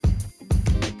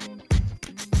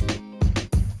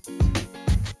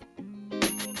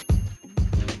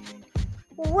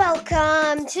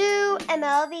Welcome to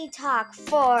MLB Talk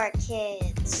for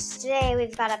Kids. Today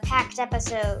we've got a packed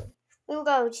episode. We will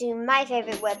go to my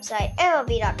favorite website,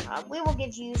 MLB.com. We will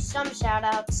give you some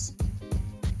shout-outs.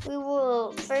 We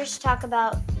will first talk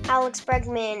about Alex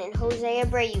Bregman and Jose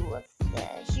Abreu of the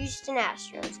Houston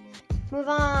Astros. Move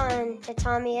on to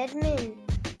Tommy Edmond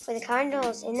for the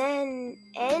Cardinals, and then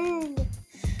end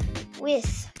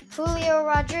with Julio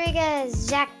Rodriguez,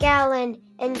 Zach Gallen,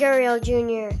 and Gurriel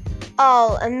Jr.,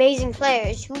 all amazing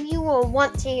players who you will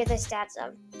want to hear the stats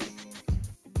of.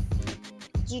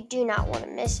 You do not want to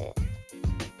miss it.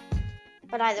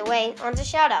 But either way, on to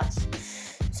shoutouts.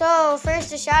 So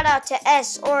first, a shout out to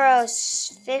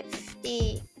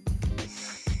Oros50,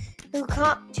 who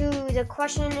come to the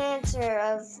question and answer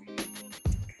of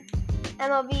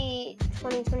MLB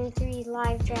 2023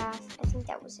 live draft. I think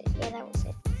that was it. Yeah, that was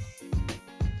it.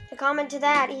 To comment to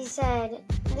that, he said,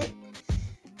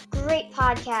 great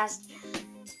podcast.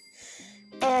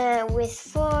 With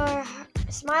 4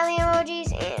 smiley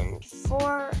emojis and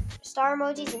 4 star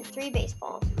emojis and 3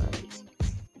 baseball emojis.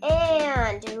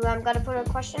 And I'm going to put a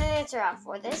question and answer out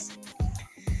for this.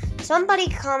 Somebody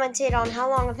commented on how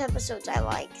long of episodes I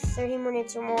like, 30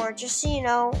 minutes or more. Just so you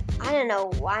know, I don't know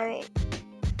why.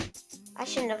 I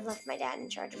shouldn't have left my dad in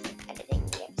charge of editing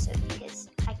the episode because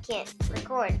I can't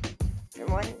record for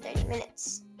more than 30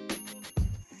 minutes.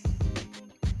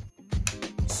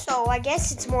 So I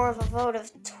guess it's more of a vote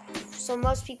of, so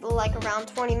most people like around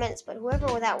 20 minutes, but whoever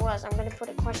that was, I'm going to put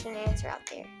a question and answer out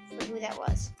there for who that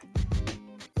was.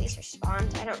 Please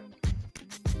respond.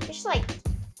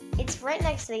 It's right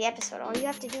next to the episode. All you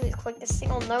have to do is click the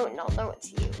single note and I'll know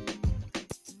it's you.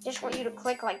 Just want you to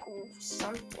click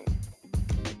something.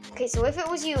 Okay, so if it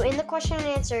was you in the question and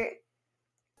answer,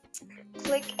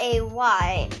 click a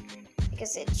Y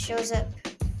because it shows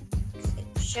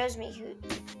me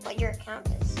what your account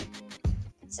is.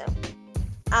 So,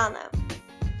 I don't know.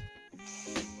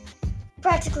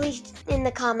 Practically in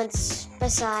the comments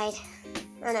beside,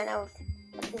 I don't know,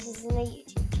 but this is in the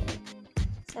YouTube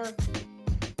channel. So,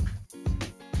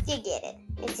 you get it.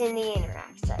 It's in the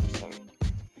interact section.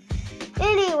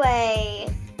 Anyway,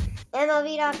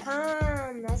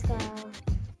 MLB.com, let's go.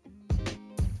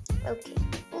 Okay.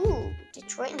 Ooh,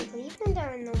 Detroit and Cleveland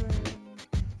are in the room.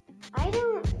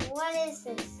 What is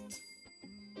this?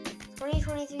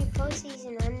 2023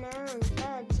 postseason unknown.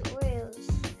 Cubs, Orioles,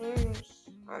 Mariners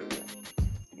on the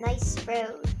nice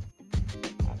road.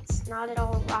 That's not at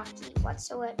all rocky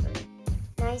whatsoever.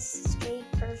 Nice, straight,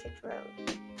 perfect road.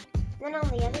 And then on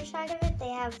the other side of it, they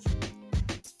have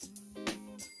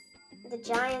the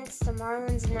Giants, the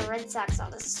Marlins, and the Red Sox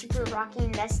on a super rocky,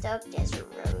 messed up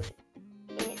desert road.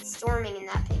 And it's storming in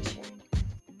that picture.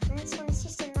 And this one is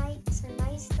just some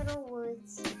nice little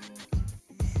woods.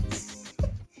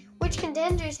 Which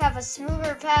contenders have a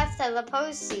smoother path to the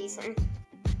postseason?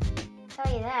 I'll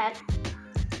tell you that.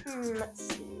 Let's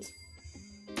see.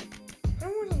 I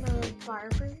want to know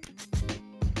Barber.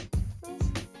 I want to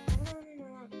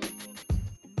know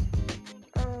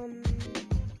that.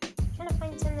 Trying to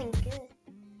find something good.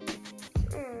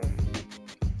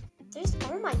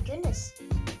 Oh my goodness.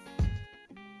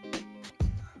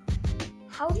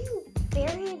 How do you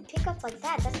bury and pick up like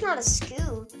that? That's not a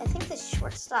scoop. I think the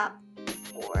shortstop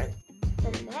for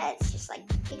the Mets just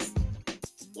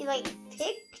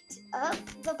picked up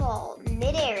the ball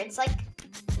midair. It's like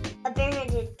a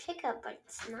barehanded pickup, but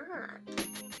it's not.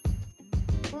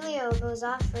 Julio goes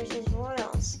off versus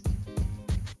Royals.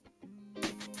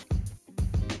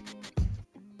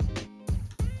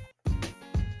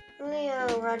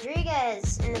 Julio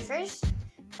Rodriguez in the first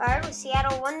part with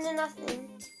Seattle 1-0.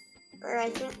 Or I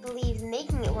believe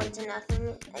making it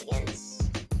 1-0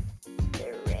 against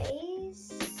the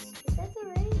Rays. Is that the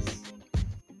Rays?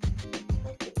 I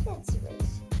think that's the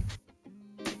Rays.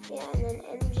 Yeah, and then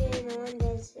MJ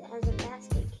Melendez has a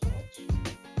basket catch.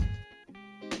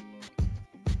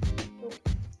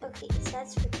 Okay, so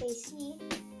that's for KC.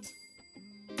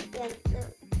 Yeah, no.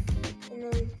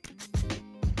 And then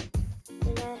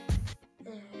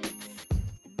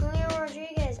Julio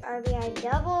Rodriguez, RBI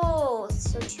doubles.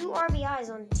 So 2 RBIs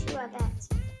on 2 at-bats.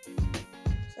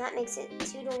 So that makes it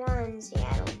 2-1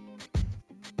 Seattle.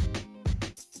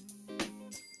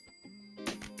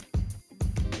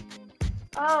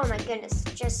 Oh my goodness,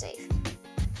 just safe.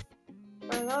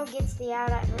 Marlowe gets the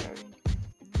out at home.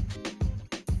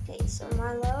 Okay, so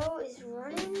Marlowe is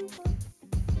running.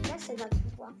 Actually,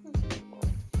 walking.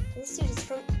 This dude is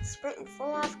sprinting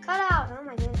full off. Cut out. Oh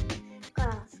my goodness. Cut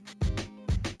off.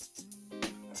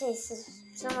 Okay,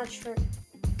 so much for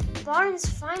Barnes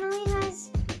finally has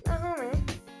a homer.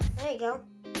 There you go.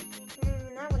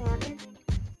 That would happen.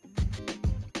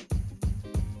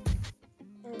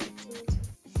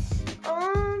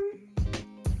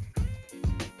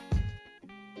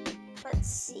 Let's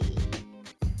see.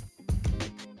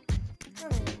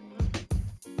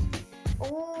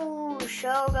 Ooh,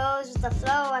 show goes with the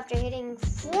flow after hitting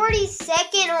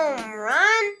 42nd home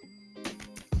run.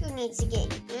 Who needs to get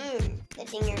in the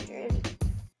Dinger Derby?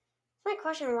 My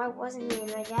question: why wasn't he in?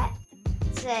 My dad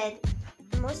said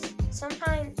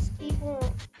sometimes people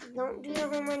don't do the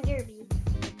home run derby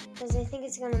because they think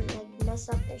it's gonna like mess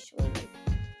up their swinging.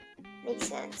 Makes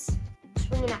sense.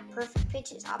 Swinging at perfect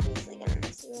pitches obviously gonna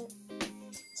mess you up.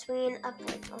 Swinging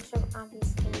upward also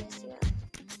obviously gonna mess you up.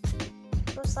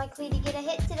 Most likely to get a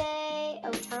hit today,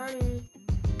 Ohtani.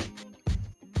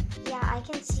 Yeah, I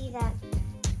can see that.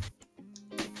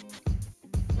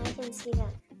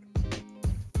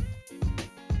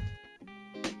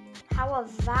 How a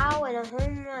vow and a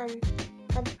home run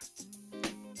led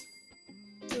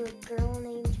to a girl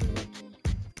named Mickey.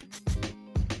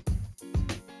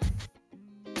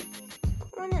 I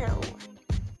wanna know.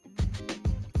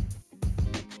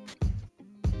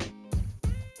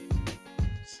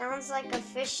 Sounds like a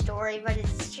fish story, but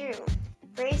it's true.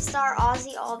 Brave star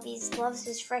Ozzy Albies loves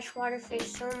his freshwater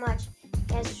fish so much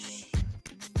he has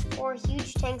 4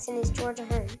 huge tanks in his Georgia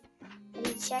home, and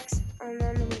he checks on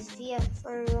them in his VF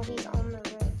phone while he's on the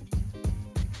road.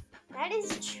 That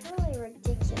is truly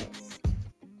ridiculous.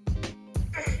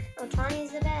 Ohtani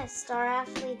is the best. Star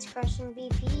athletes crushing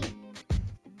BP.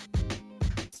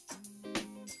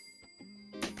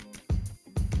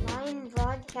 Lion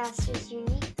broadcaster's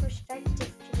unique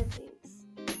perspective to the booth.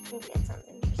 Maybe that sounds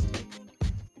interesting.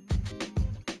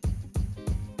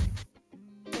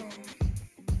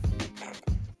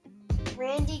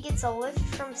 Randy gets a lift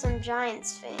from some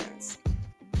Giants fans.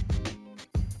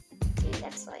 Dude,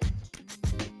 that's like...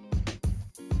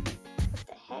 what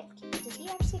the heck? Did he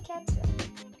actually catch that?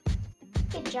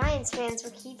 The Giants fans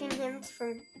were keeping him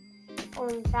from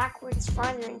falling backwards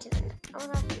farther into the net. Oh,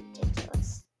 that's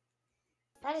ridiculous.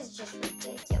 That is just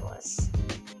ridiculous.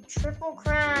 Triple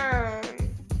Crown.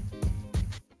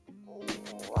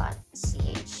 What?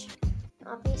 CH.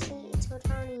 Obviously, it's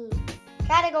Ohtani.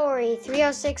 Category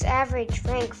 306 average,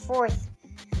 rank 4th.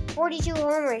 42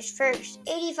 homers, 1st.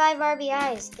 85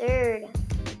 RBIs, 3rd.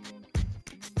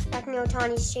 Backing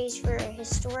Ohtani's chase for a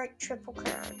historic Triple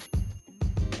Crown.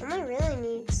 Only really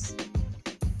needs...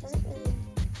 doesn't really...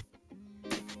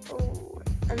 Oh,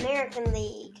 American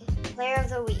League. Player of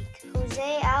the Week,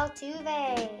 Jose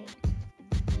Altuve.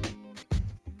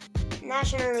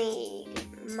 National League,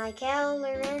 Michael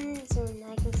Lorenzen.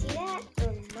 I can see that.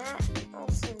 And Matt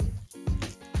Olson.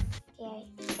 Okay,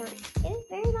 I don't get it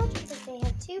very much because they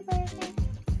have 2 players there.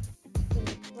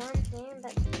 One man,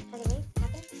 but anyway,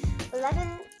 happened. 11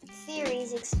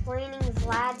 theories explaining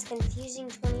Vlad's confusing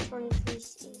 2023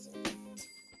 season.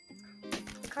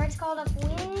 The card's called up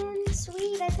win.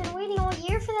 Sweet, I've been waiting all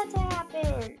year for that to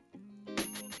happen.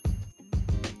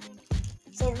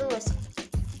 St. Louis,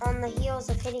 on the heels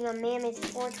of hitting a mammoth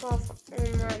 412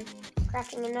 home run,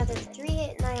 crafting another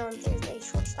 3-hit night on Thursday.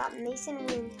 Shortstop Mason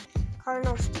Wynn,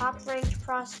 Cardinals' top-ranked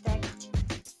prospect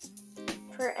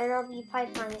per MLB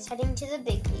Pipeline, is heading to the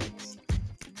big leagues.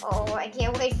 Oh, I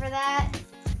can't wait for that.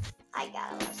 I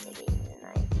gotta watch the game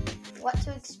tonight. What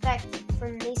to expect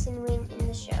from Mason Wynn in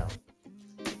the show.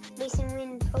 Mason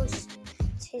Wynn posts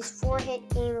his 4-hit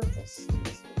game of the season.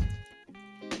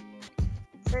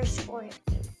 First 4-hit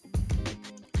game.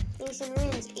 Mason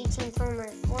Wynn's 18th homer,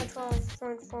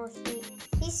 412.4 feet.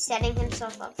 He's setting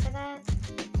himself up for that.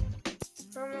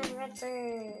 Home run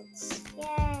Redbirds.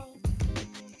 Yay.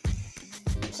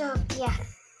 So, yeah,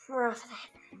 we're off of that.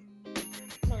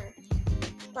 No,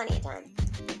 plenty of time.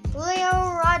 Julio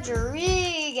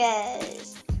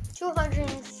Rodriguez.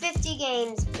 250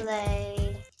 games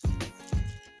played.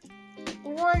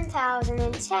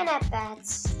 1,010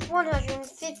 at-bats.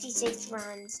 156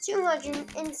 runs,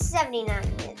 279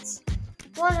 hits,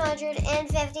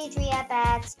 153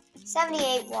 at-bats,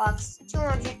 78 walks,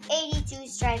 282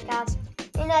 strikeouts,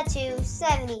 and a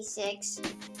 276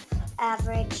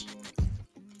 average.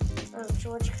 Oh,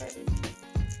 George Curtin.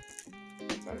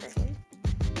 Remember him?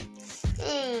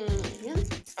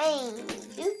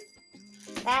 Anywho.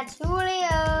 That's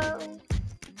Julio.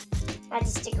 Had to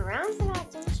stick around for that,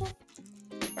 didn't you?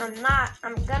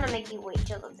 I'm gonna make you wait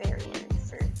till the very end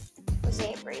for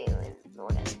Jose Abreu and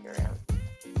Lord Escurel.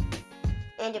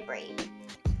 And Abreu.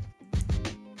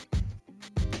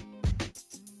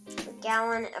 For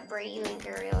Gallen, Abreu, and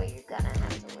Gurriel, you're gonna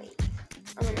have to wait.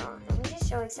 I don't know. I'm just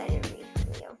so excited to read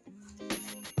Julio.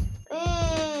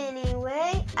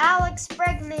 Anyway, Alex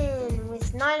Bregman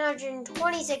with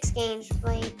 926 games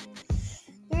played,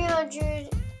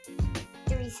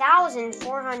 334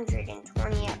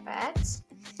 3,420 at-bats,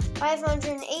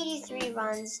 583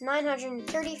 runs,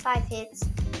 935 hits,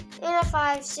 and a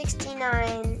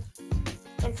 569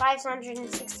 and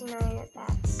 569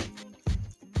 at-bats.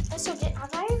 Also,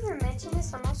 have I ever mentioned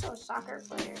this? I'm also a soccer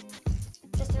player.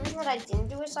 Just the reason that I didn't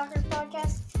do a soccer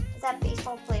podcast is that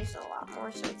baseball plays a lot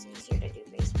more, so it's easier to do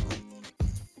baseball.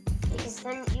 Because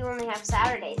then you only have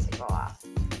Saturdays to go off.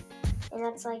 And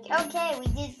that's like, okay, we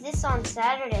did this on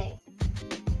Saturday.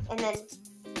 And then,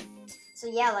 so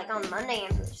yeah, like on Monday,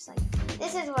 I'm just like,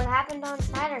 this is what happened on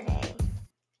Saturday.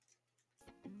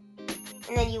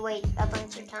 And then you wait a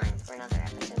bunch of time for another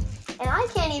episode. And I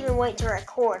can't even wait to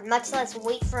record, much less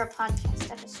wait for a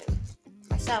podcast episode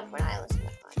myself when I listen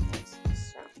to podcasts.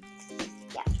 So,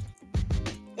 yeah.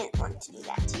 Didn't want to do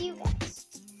that to you guys.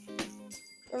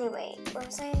 Anyway, what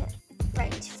was I at?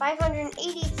 Right.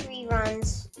 583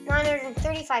 runs,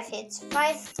 935 hits,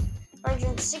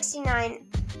 569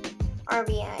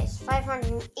 RBIs,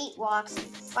 508 walks,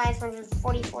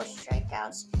 544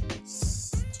 strikeouts,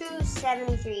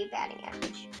 273 batting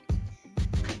average.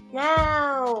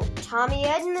 Now, Tommy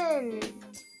Edmond.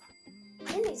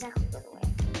 I didn't exactly go the way I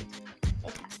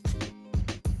thought.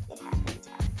 It happened.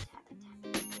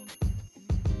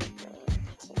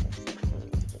 We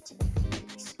need to get to the big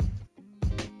leagues.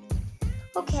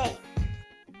 Okay.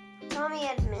 Tommy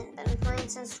Edmond been playing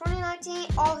since 2019,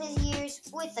 all his years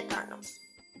with the Cardinals.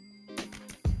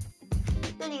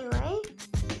 Anyway,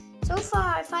 so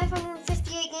far,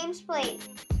 558 games played.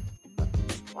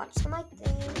 Watch the mic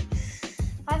there.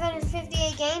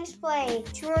 558 games played,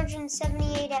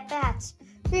 278 at-bats,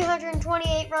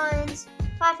 328 runs,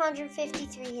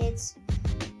 553 hits,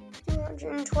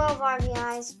 212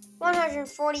 RBIs,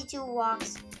 142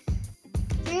 walks,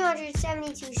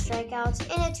 372 strikeouts,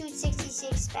 and a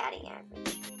 266 batting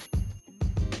average.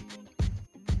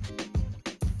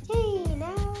 Okay,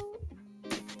 now...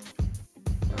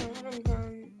 I haven't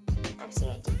done... Actually,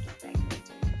 I did do bregman.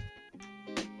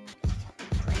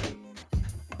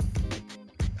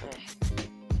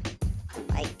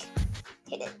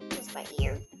 Hit it with my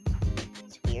ear.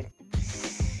 It's weird.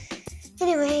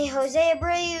 Anyway, Jose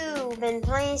Abreu, been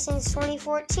playing since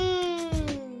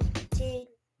 2014 to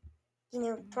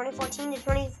 2014 to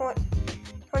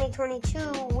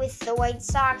 2022 with the White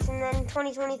Sox, and then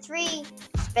 2023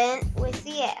 spent with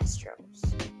the Astros.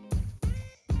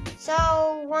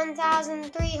 So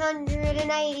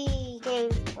 1,380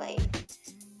 games played,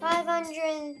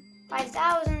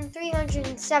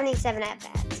 5,377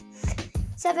 at-bats,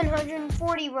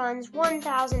 740 runs,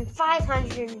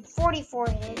 1,544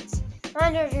 hits,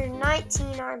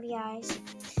 119 RBIs,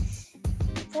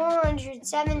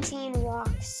 417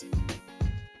 walks,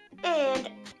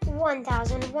 and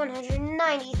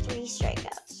 1,193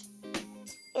 strikeouts,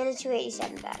 and a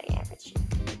 287 batting average.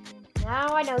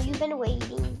 Now I know you've been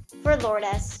waiting for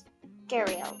Lourdes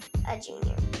Gurriel, a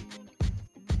junior.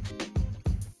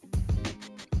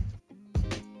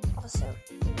 Also,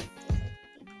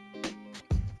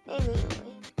 anyway,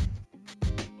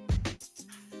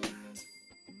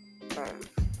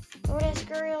 Lourdes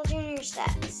Gurriel Jr.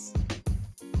 stats.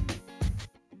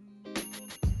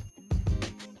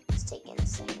 It's taking a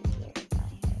second here.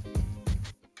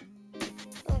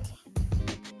 Okay.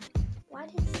 Why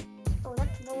does... Oh,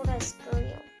 that's Lourdes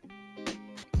Gurriel.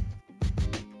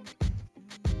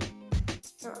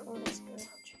 Not Lourdes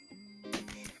Gurriel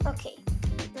Jr. Okay.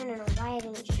 No. Why I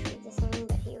didn't just read the thing,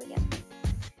 but here we go.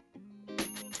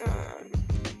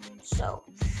 So,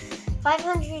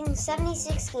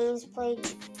 576 games played,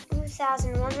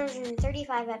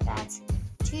 2,135 at-bats,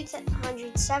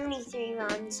 273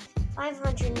 runs,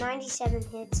 597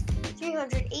 hits,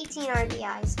 318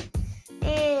 RBIs,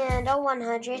 and a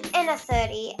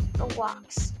 130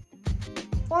 walks,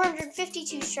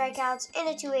 452 strikeouts, and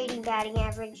a 280 batting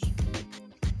average.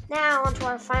 Now, on to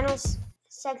our final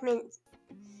segment.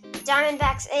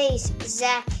 Diamondbacks ace,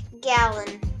 Zach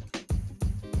Gallen.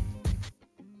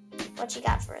 What you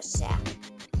got for us, Zach?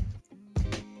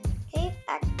 Okay,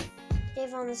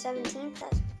 active on the 17th.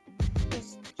 That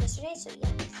was yesterday, so yeah.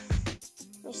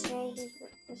 Yesterday, he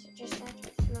was just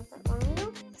active not that long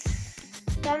ago.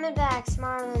 Diamondbacks,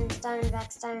 Marlins,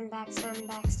 Diamondbacks.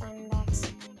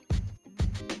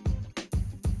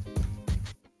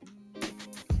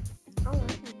 Oh, I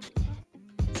can do that.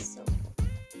 That's so cool.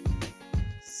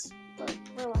 But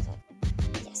where was I?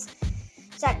 Yes.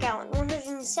 Zach Gallen,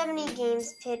 170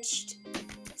 games pitched.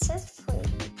 It says played.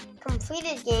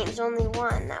 Completed games, only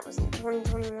one. That was in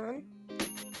 2021.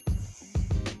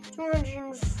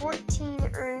 214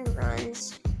 earned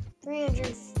runs.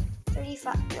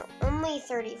 335. No, only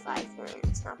 35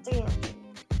 wins, not 300.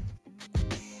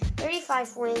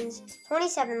 35 wins,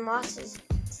 27 losses,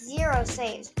 0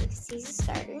 saves because he's a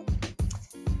starter,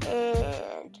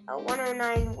 and a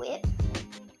 109 whip.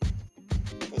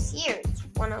 This year it's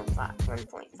 105,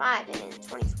 1.5, and in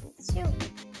 2022,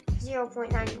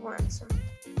 0.91. So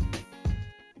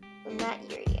in that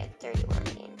year he had 31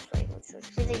 games played, which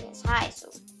was really his high. So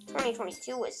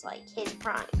 2022 was like his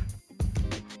prime.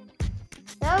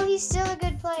 Though he's still a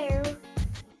good player,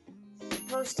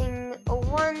 boasting a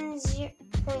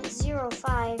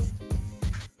 1.05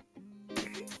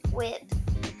 whip.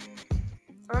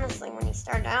 Honestly, when he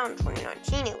started out in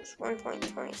 2019, it was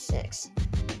 1.26.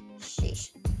 Sheesh.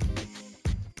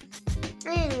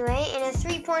 Anyway, in a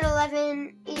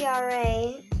 3.11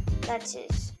 ERA, that's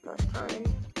his most common.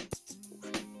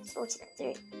 So it's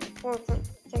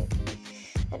 4.3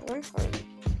 at one point.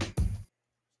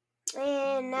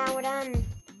 And now we're done.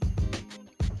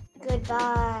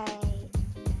 Goodbye.